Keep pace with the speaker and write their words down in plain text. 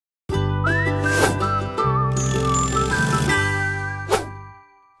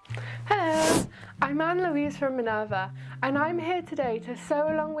I'm Anne-Louise from Minerva, and I'm here today to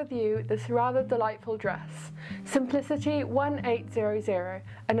sew along with you this rather delightful dress, Simplicity 1800,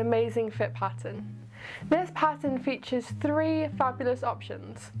 an amazing fit pattern. This pattern features 3 fabulous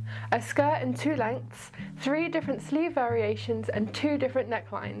options: a skirt in 2 lengths, 3 different sleeve variations and 2 different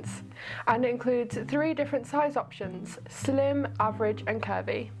necklines, and it includes 3 different size options: slim, average and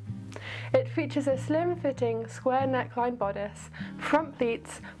curvy. It features a slim-fitting square neckline bodice, front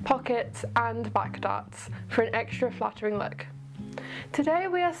pleats, pockets and back darts for an extra flattering look. Today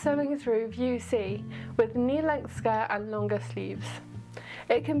we are sewing through View C with knee-length skirt and longer sleeves.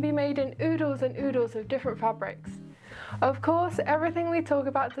 It can be made in oodles and oodles of different fabrics. Of course, everything we talk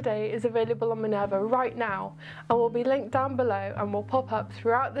about today is available on Minerva right now and will be linked down below and will pop up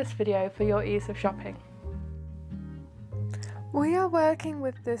throughout this video for your ease of shopping. We are working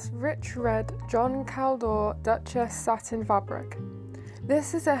with this rich red John Caldor Duchess satin fabric.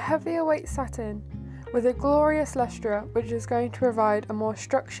 This is a heavier weight satin with a glorious lustre which is going to provide a more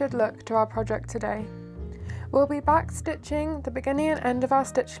structured look to our project today. We'll be back stitching the beginning and end of our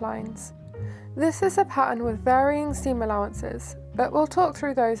stitch lines. This is a pattern with varying seam allowances, but we'll talk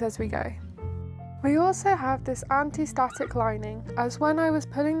through those as we go. We also have this anti-static lining, as when I was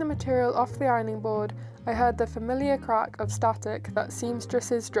pulling the material off the ironing board, I heard the familiar crack of static that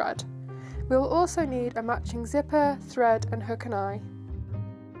seamstresses dread. We will also need a matching zipper, thread and hook and eye.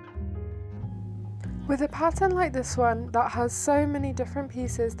 With a pattern like this one that has so many different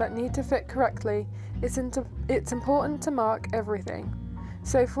pieces that need to fit correctly, it's important to mark everything.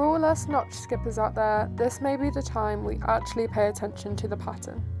 So for all us notch skippers out there, this may be the time we actually pay attention to the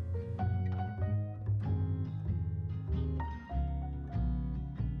pattern.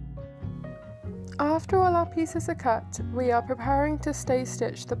 After all our pieces are cut, we are preparing to stay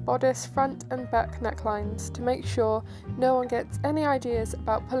stitch the bodice front and back necklines to make sure no one gets any ideas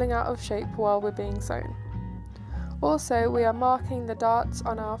about pulling out of shape while we're being sewn. Also, we are marking the darts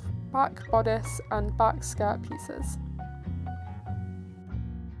on our back bodice and back skirt pieces.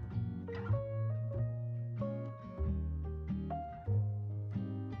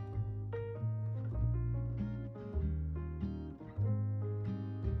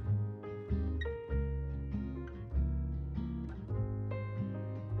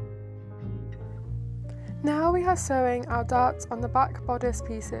 Now we are sewing our darts on the back bodice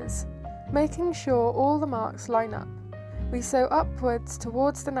pieces, making sure all the marks line up. We sew upwards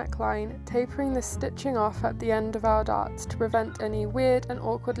towards the neckline, tapering the stitching off at the end of our darts to prevent any weird and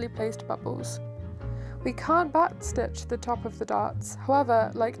awkwardly placed bubbles. We can't back stitch the top of the darts, however,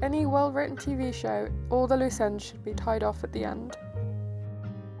 like any well-written TV show, all the loose ends should be tied off at the end.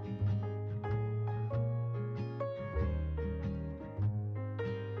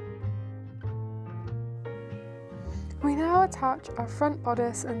 We now attach our front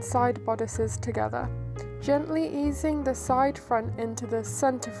bodice and side bodices together, gently easing the side front into the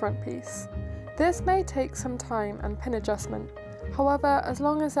centre front piece. This may take some time and pin adjustment, however, as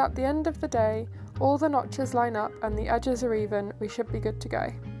long as at the end of the day all the notches line up and the edges are even, we should be good to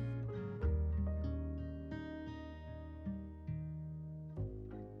go.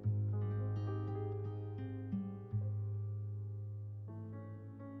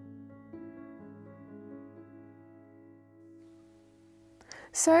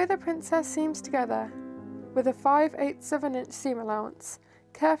 Sew the princess seams together with a 5/8 of an inch seam allowance,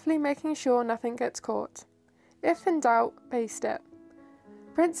 carefully making sure nothing gets caught. If in doubt, baste it.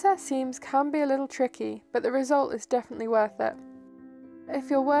 Princess seams can be a little tricky, but the result is definitely worth it. If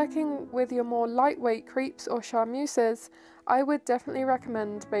you're working with your more lightweight crepes or charmeuses, I would definitely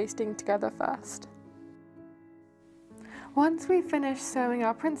recommend basting together first. Once we've finished sewing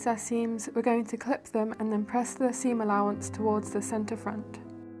our princess seams, we're going to clip them and then press the seam allowance towards the centre front.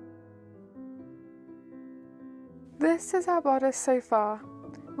 This is our bodice so far.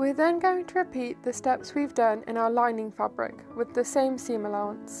 We're then going to repeat the steps we've done in our lining fabric with the same seam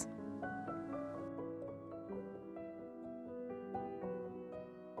allowance.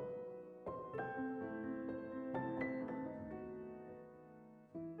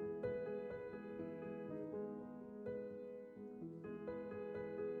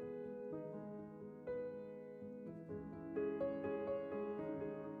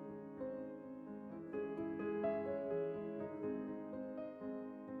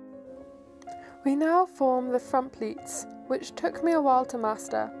 We now form the front pleats, which took me a while to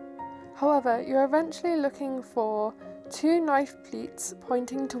master. However, you're eventually looking for 2 knife pleats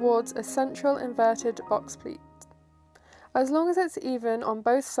pointing towards a central inverted box pleat. As long as it's even on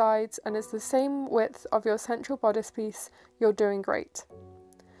both sides and is the same width of your central bodice piece, you're doing great.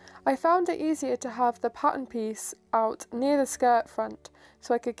 I found it easier to have the pattern piece out near the skirt front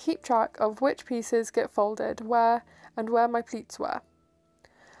so I could keep track of which pieces get folded where and where my pleats were.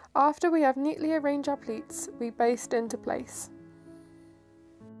 After we have neatly arranged our pleats, we baste into place.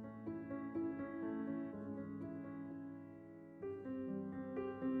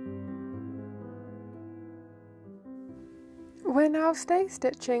 We're now stay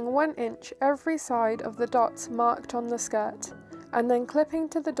stitching 1 inch every side of the dots marked on the skirt, and then clipping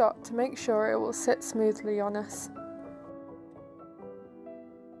to the dot to make sure it will sit smoothly on us.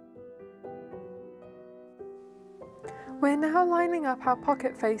 We're now lining up our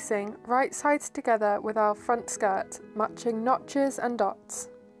pocket facing right sides together with our front skirt, matching notches and dots.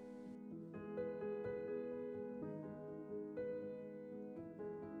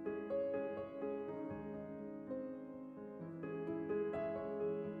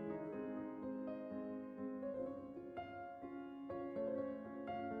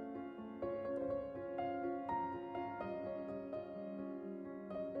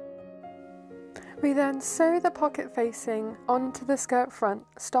 We then sew the pocket facing onto the skirt front,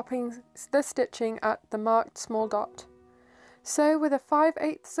 stopping the stitching at the marked small dot. Sew with a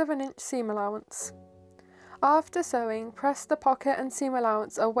 5/8 of an inch seam allowance. After sewing, press the pocket and seam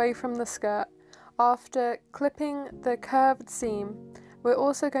allowance away from the skirt. After clipping the curved seam, we're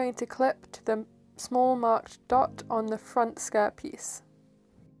also going to clip to the small marked dot on the front skirt piece.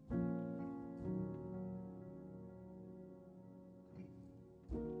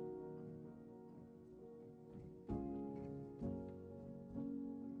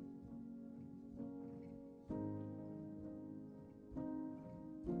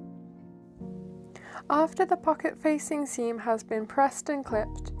 After the pocket facing seam has been pressed and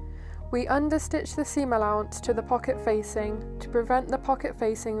clipped, we understitch the seam allowance to the pocket facing to prevent the pocket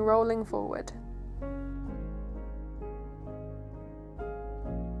facing rolling forward.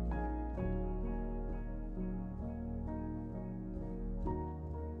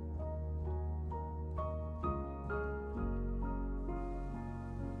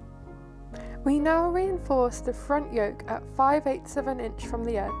 We now reinforce the front yoke at 5/8 of an inch from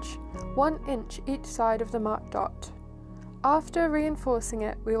the edge, 1 inch each side of the marked dot. After reinforcing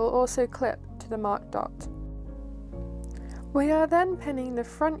it, we will also clip to the marked dot. We are then pinning the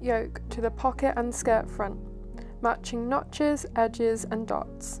front yoke to the pocket and skirt front, matching notches, edges and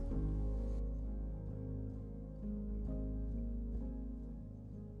dots.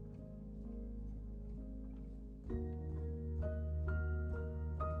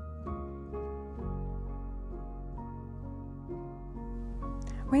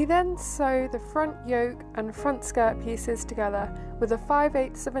 We then sew the front yoke and front skirt pieces together with a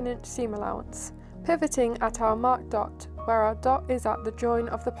 5/8 of an inch seam allowance, pivoting at our marked dot, where our dot is at the join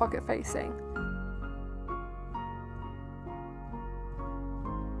of the pocket facing.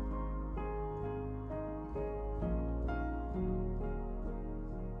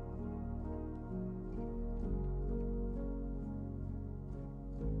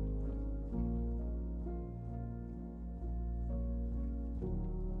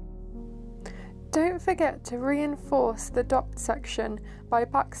 Don't forget to reinforce the dot section by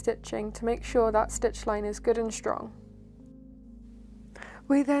backstitching to make sure that stitch line is good and strong.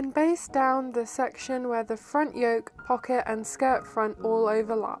 We then baste down the section where the front yoke, pocket and skirt front all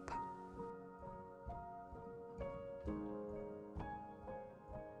overlap.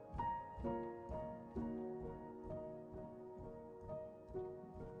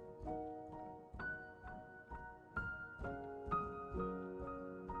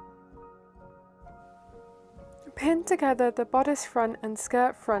 Pin together the bodice front and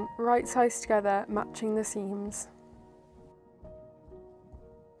skirt front right sides together, matching the seams.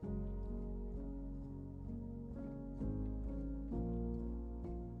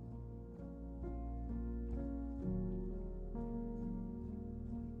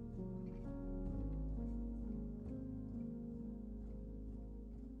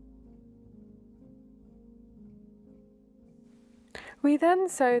 We then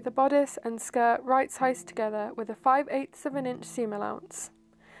sew the bodice and skirt right sides together with a 5/8 of an inch seam allowance.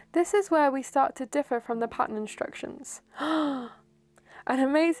 This is where we start to differ from the pattern instructions. An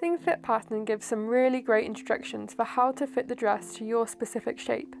amazing fit pattern gives some really great instructions for how to fit the dress to your specific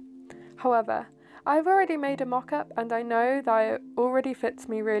shape. However, I've already made a mock-up and I know that it already fits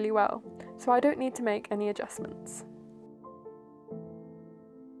me really well, so I don't need to make any adjustments.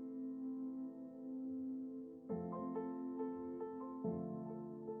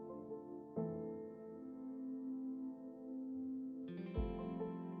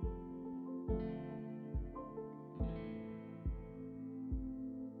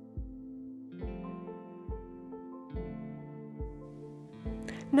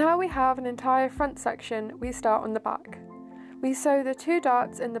 Now we have an entire front section, we start on the back. We sew the 2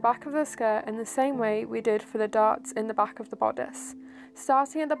 darts in the back of the skirt in the same way we did for the darts in the back of the bodice,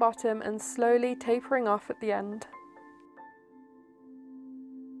 starting at the bottom and slowly tapering off at the end.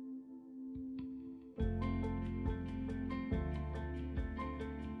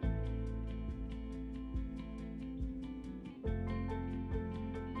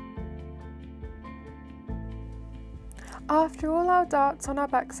 After all our darts on our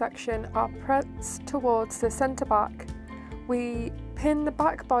back section are pressed towards the centre back, we pin the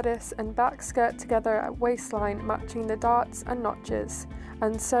back bodice and back skirt together at waistline, matching the darts and notches,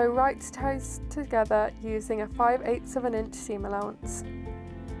 and sew right sides together using a 5/8 of an inch seam allowance.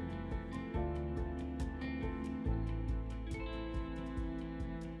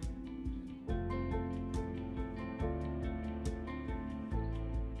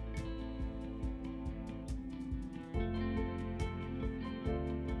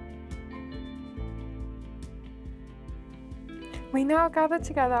 We now gather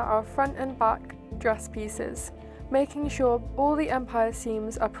together our front and back dress pieces, making sure all the empire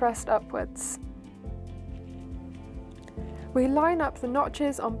seams are pressed upwards. We line up the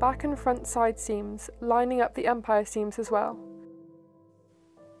notches on back and front side seams, lining up the empire seams as well.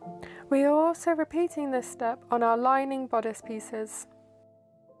 We are also repeating this step on our lining bodice pieces.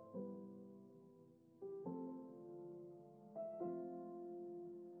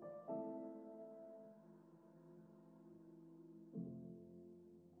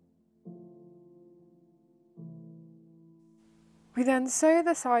 We then sew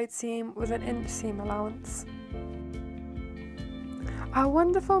the side seam with an inch seam allowance. Our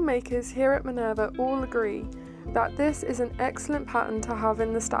wonderful makers here at Minerva all agree that this is an excellent pattern to have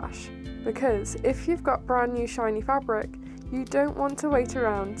in the stash, because if you've got brand new shiny fabric, you don't want to wait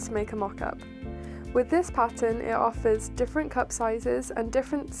around to make a mock-up. With this pattern, it offers different cup sizes and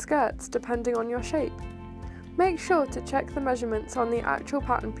different skirts depending on your shape. Make sure to check the measurements on the actual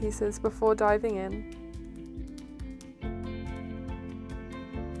pattern pieces before diving in.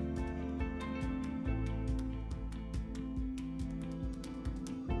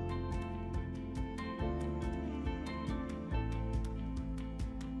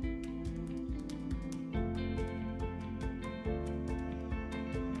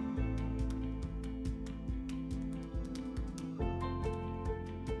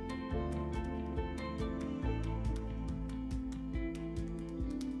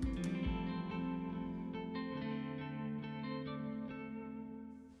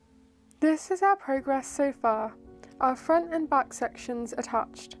 This is our progress so far, our front and back sections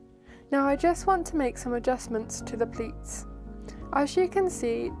attached. Now I just want to make some adjustments to the pleats. As you can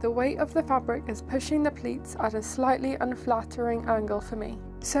see, the weight of the fabric is pushing the pleats at a slightly unflattering angle for me.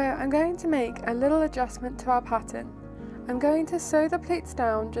 So I'm going to make a little adjustment to our pattern. I'm going to sew the pleats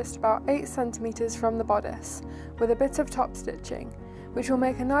down just about 8 centimeters from the bodice with a bit of top stitching, which will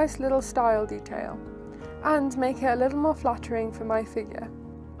make a nice little style detail and make it a little more flattering for my figure.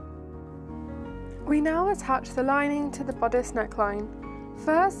 We now attach the lining to the bodice neckline,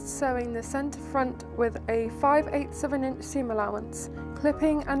 first sewing the centre front with a 5/8 of an inch seam allowance,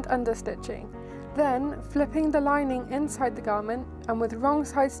 clipping and understitching, then flipping the lining inside the garment and with wrong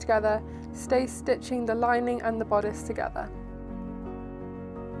sides together, stay stitching the lining and the bodice together.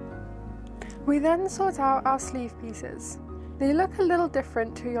 We then sort out our sleeve pieces. They look a little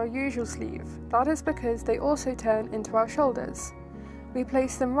different to your usual sleeve, that is because they also turn into our shoulders. We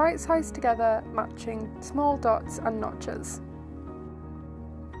place them right sides together, matching small dots and notches.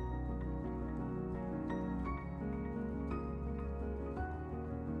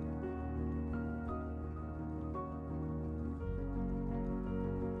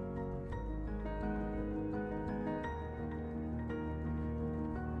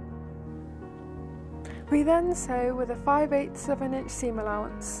 We then sew with a 5/8 of an inch seam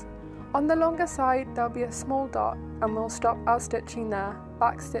allowance. On the longer side there'll be a small dot and we'll stop our stitching there,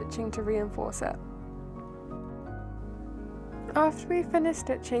 back stitching to reinforce it. After we finish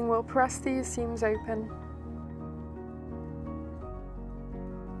stitching, we'll press these seams open.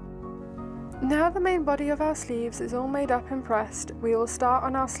 Now the main body of our sleeves is all made up and pressed, we will start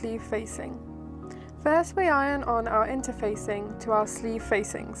on our sleeve facing. First we iron on our interfacing to our sleeve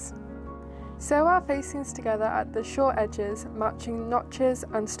facings. Sew our facings together at the short edges, matching notches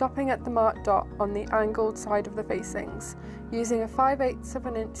and stopping at the marked dot on the angled side of the facings, using a 5/8 of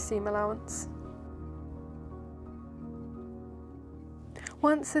an inch seam allowance.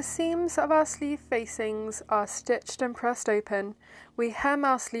 Once the seams of our sleeve facings are stitched and pressed open, we hem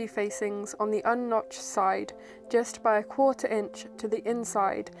our sleeve facings on the unnotched side just by a 1/4 inch to the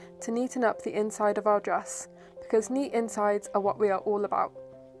inside to neaten up the inside of our dress, because neat insides are what we are all about.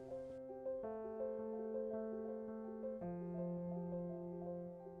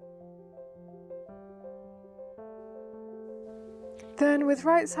 Then with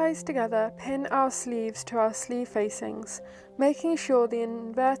right sides together, pin our sleeves to our sleeve facings, making sure the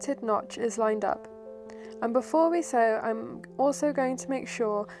inverted notch is lined up. And before we sew, I'm also going to make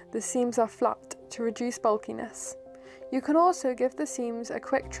sure the seams are flat to reduce bulkiness. You can also give the seams a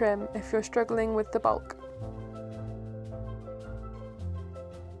quick trim if you're struggling with the bulk.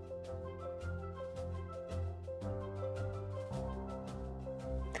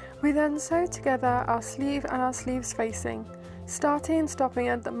 We then sew together our sleeve and our sleeves facing, starting and stopping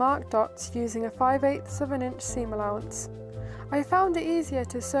at the marked dots using a 5/8 of an inch seam allowance. I found it easier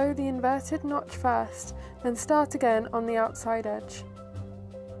to sew the inverted notch first, then start again on the outside edge.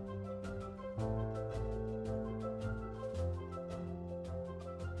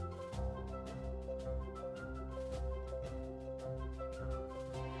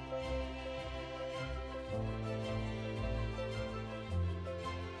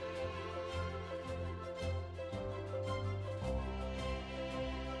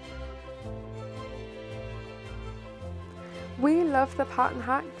 We love the pattern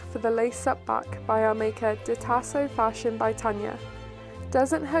hack for the lace-up back by our maker Duchess Fashion by Tanya.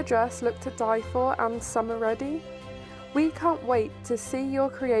 Doesn't her dress look to die for and summer ready? We can't wait to see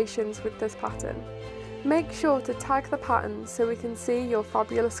your creations with this pattern. Make sure to tag the pattern so we can see your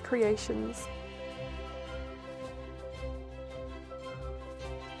fabulous creations.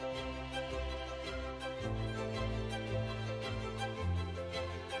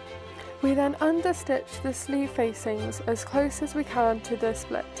 We then understitch the sleeve facings as close as we can to the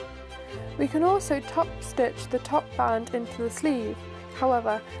split. We can also top stitch the top band into the sleeve,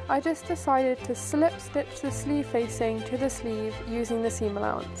 however I just decided to slip stitch the sleeve facing to the sleeve using the seam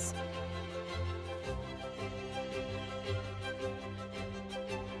allowance.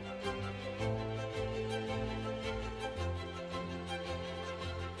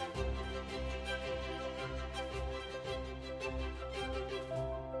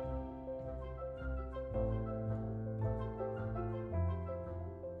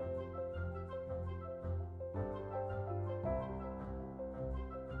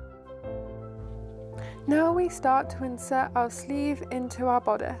 Now we start to insert our sleeve into our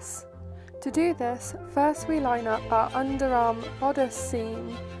bodice. To do this, first we line up our underarm bodice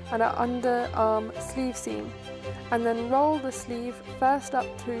seam and our underarm sleeve seam, and then roll the sleeve first up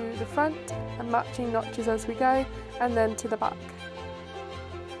to the front and matching notches as we go, and then to the back.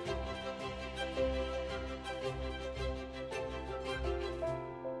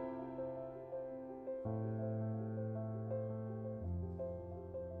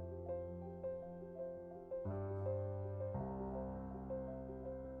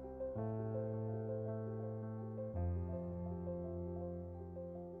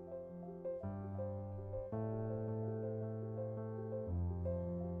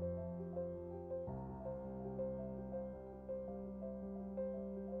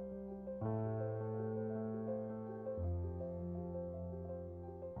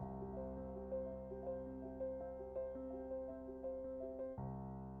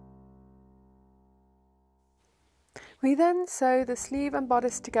 We then sew the sleeve and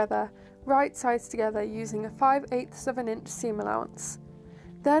bodice together, right sides together using a 5/8 of an inch seam allowance.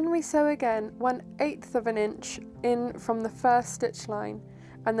 Then we sew again 1/8 of an inch in from the first stitch line,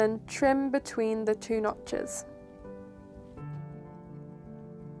 and then trim between the two notches.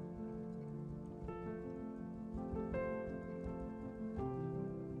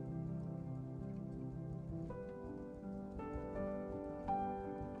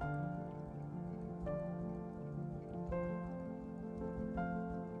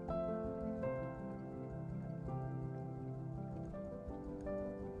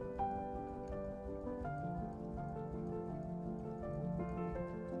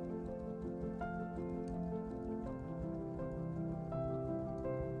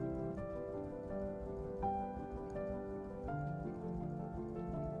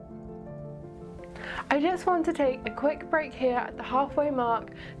 I just want to take a quick break here at the halfway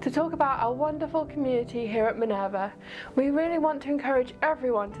mark to talk about our wonderful community here at Minerva. We really want to encourage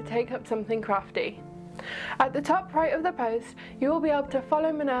everyone to take up something crafty. At the top right of the post, you will be able to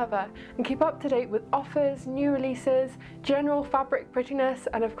follow Minerva and keep up to date with offers, new releases, general fabric prettiness,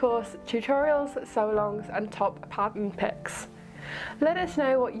 and of course tutorials, sew-alongs and top pattern pics. Let us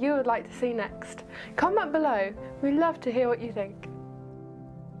know what you would like to see next. Comment below, we'd love to hear what you think.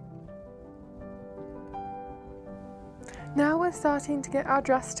 Now we're starting to get our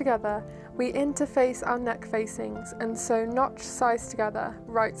dress together, we interface our neck facings and sew notch sides together,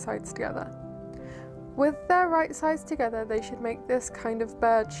 right sides together. With their right sides together, they should make this kind of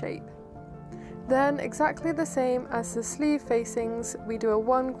bird shape. Then, exactly the same as the sleeve facings, we do a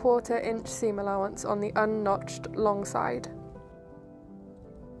 1/4 inch seam allowance on the unnotched long side.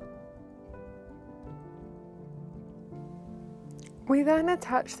 We then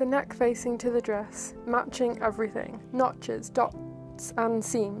attach the neck facing to the dress, matching everything, notches, dots and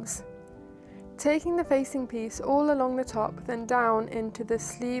seams. Taking the facing piece all along the top, then down into the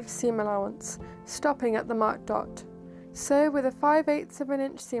sleeve seam allowance, stopping at the marked dot. Sew with a 5/8 of an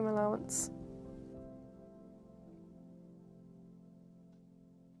inch seam allowance.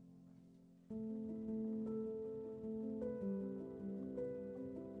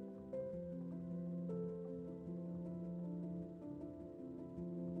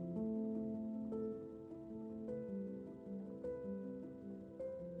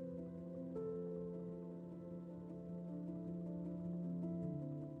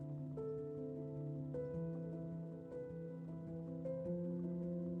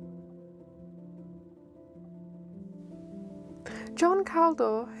 John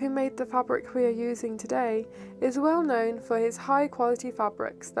Caldor, who made the fabric we are using today, is well known for his high quality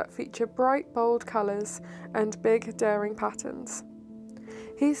fabrics that feature bright, bold colours and big, daring patterns.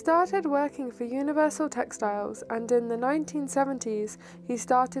 He started working for Universal Textiles, and in the 1970s he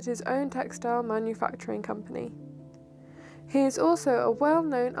started his own textile manufacturing company. He is also a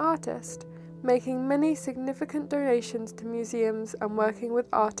well-known artist, making many significant donations to museums and working with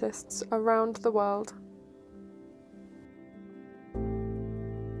artists around the world.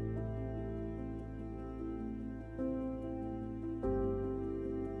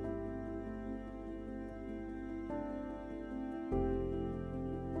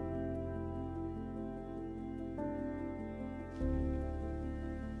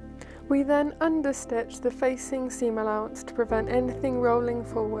 We then understitch the facing seam allowance to prevent anything rolling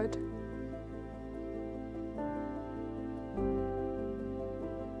forward.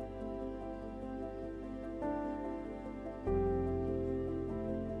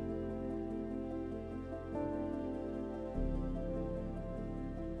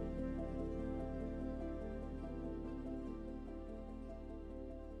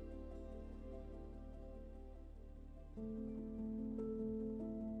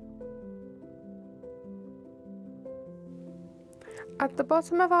 At the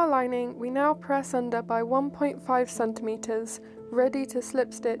bottom of our lining, we now press under by 1.5 centimeters, ready to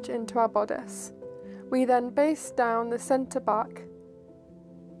slip stitch into our bodice. We then baste down the centre back.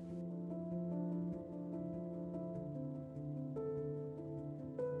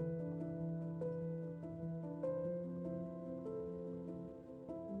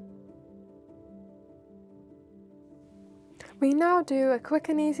 We now do a quick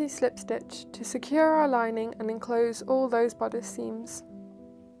and easy slip stitch to secure our lining and enclose all those bodice seams.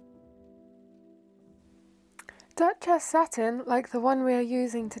 Duchess satin, like the one we are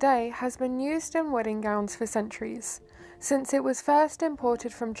using today, has been used in wedding gowns for centuries, since it was first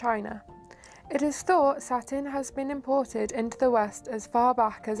imported from China. It is thought satin has been imported into the West as far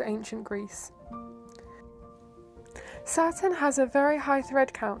back as ancient Greece. Satin has a very high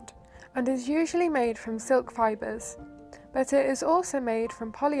thread count and is usually made from silk fibres, but it is also made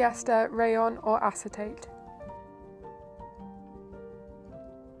from polyester, rayon or acetate.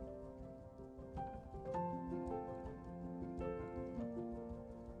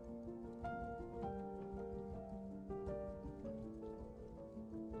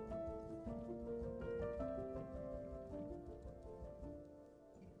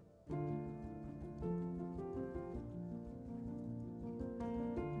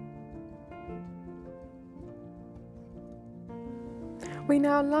 We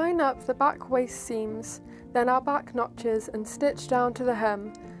now line up the back waist seams, then our back notches and stitch down to the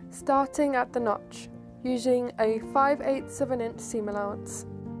hem, starting at the notch, using a 5/8 of an inch seam allowance.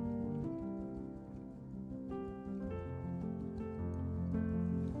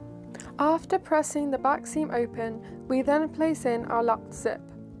 After pressing the back seam open, we then place in our lapped zip.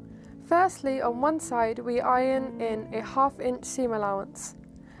 Firstly, on one side we iron in a 1/2 inch seam allowance,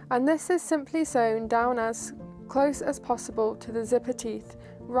 and this is simply sewn down as close as possible to the zipper teeth,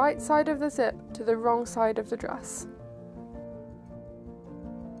 right side of the zip to the wrong side of the dress.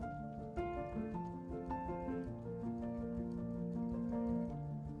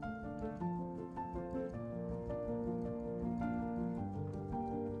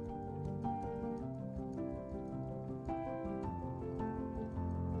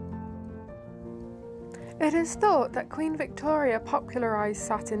 It is thought that Queen Victoria popularised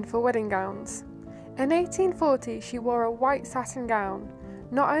satin for wedding gowns. In 1840 she wore a white satin gown,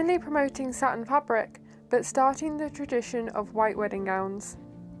 not only promoting satin fabric, but starting the tradition of white wedding gowns.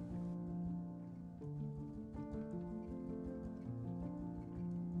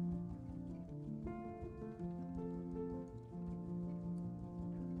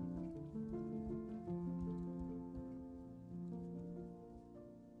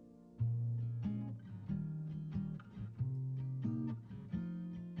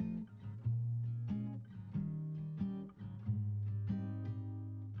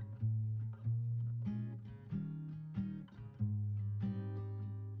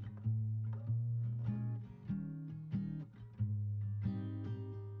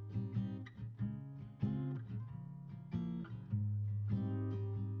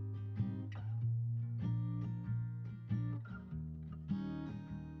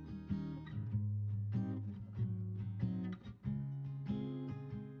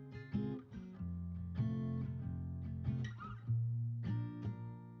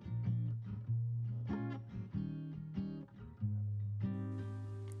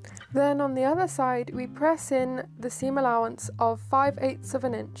 Then on the other side, we press in the seam allowance of 5/8 of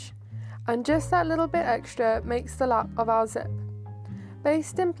an inch, and just that little bit extra makes the lap of our zip.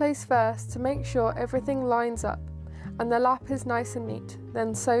 Baste in place first to make sure everything lines up and the lap is nice and neat,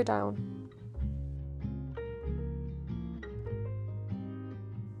 then sew down.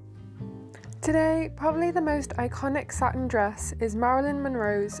 Today, probably the most iconic satin dress is Marilyn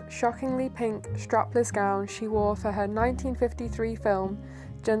Monroe's shockingly pink strapless gown she wore for her 1953 film,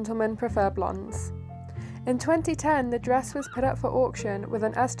 Gentlemen Prefer Blondes. In 2010, the dress was put up for auction with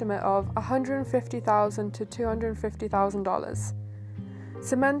an estimate of $150,000 to $250,000,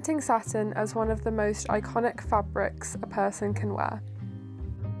 cementing satin as one of the most iconic fabrics a person can wear.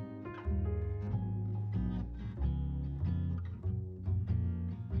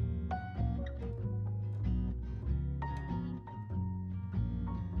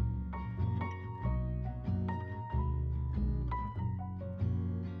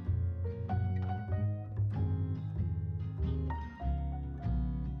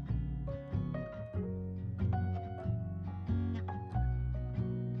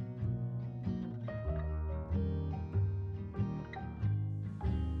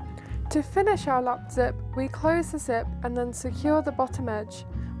 To finish our lap zip, we close the zip and then secure the bottom edge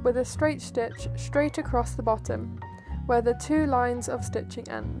with a straight stitch straight across the bottom, where the two lines of stitching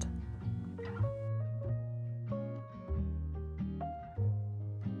end.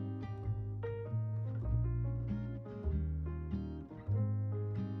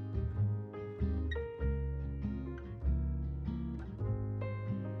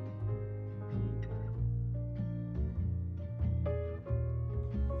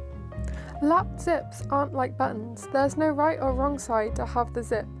 Lap zips aren't like buttons, there's no right or wrong side to have the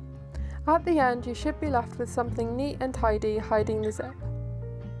zip. At the end you should be left with something neat and tidy hiding the zip.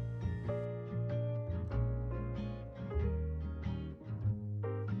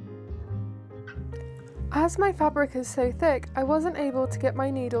 As my fabric is so thick, I wasn't able to get my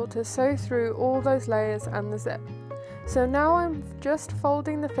needle to sew through all those layers and the zip. So now I'm just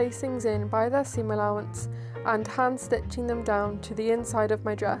folding the facings in by their seam allowance and hand stitching them down to the inside of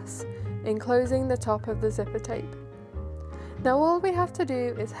my dress, enclosing the top of the zipper tape. Now all we have to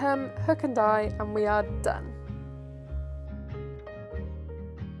do is hem, hook and dye, and we are done.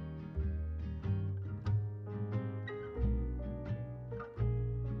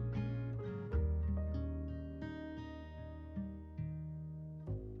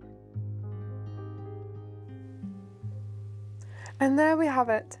 And there we have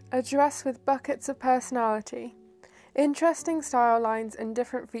it, a dress with buckets of personality. Interesting style lines and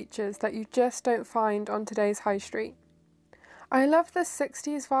different features that you just don't find on today's high street. I love the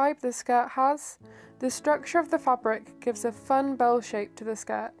 60s vibe the skirt has. The structure of the fabric gives a fun bell shape to the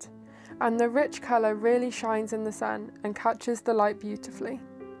skirt, and the rich colour really shines in the sun and catches the light beautifully.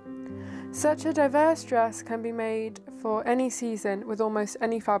 Such a diverse dress can be made for any season with almost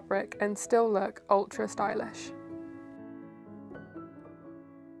any fabric and still look ultra stylish.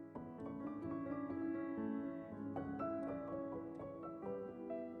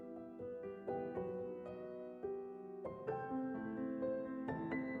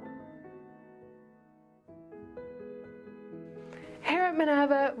 Here at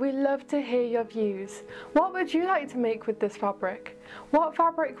Minerva, we love to hear your views. What would you like to make with this fabric? What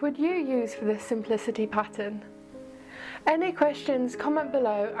fabric would you use for this simplicity pattern? Any questions, comment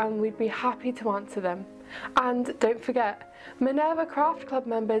below and we'd be happy to answer them. And don't forget, Minerva Craft Club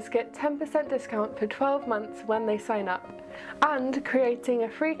members get 10% discount for 12 months when they sign up. And creating a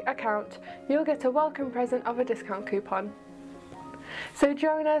free account, you'll get a welcome present of a discount coupon. So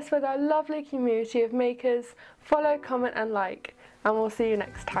join us with our lovely community of makers, follow, comment and like, and we'll see you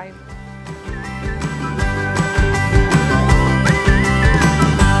next time.